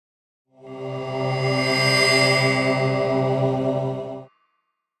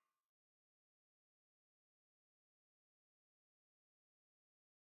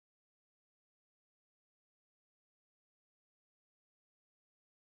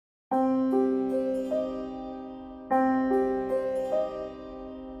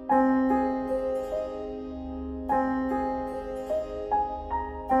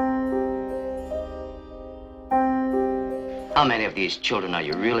How many of these children are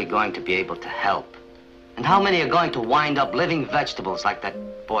you really going to be able to help? And how many are going to wind up living vegetables like that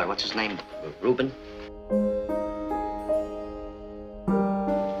boy, what's his name, Reuben?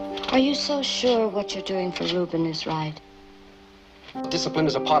 Are you so sure what you're doing for Reuben is right? Discipline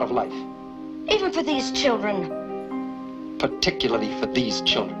is a part of life. Even for these children. Particularly for these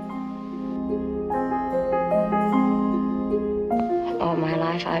children. All my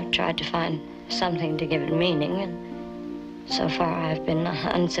life I've tried to find something to give it meaning, and so far I've been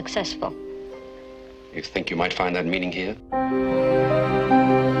unsuccessful. You think you might find that meaning here?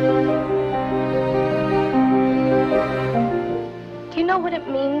 Do you know what it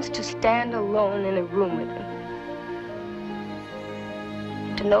means to stand alone in a room with him?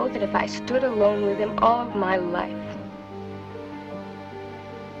 To know that if I stood alone with him all of my life,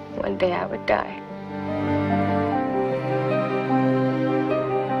 one day I would die.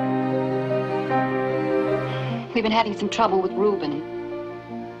 We've been having some trouble with Reuben.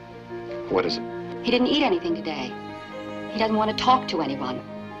 What is it? He didn't eat anything today. He doesn't want to talk to anyone.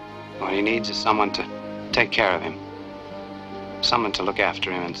 What he needs is someone to take care of him. Someone to look after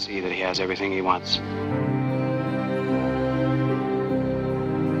him and see that he has everything he wants.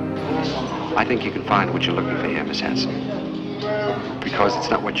 I think you can find what you're looking for here, Miss Hansen. Because it's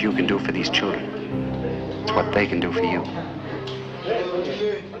not what you can do for these children. It's what they can do for you.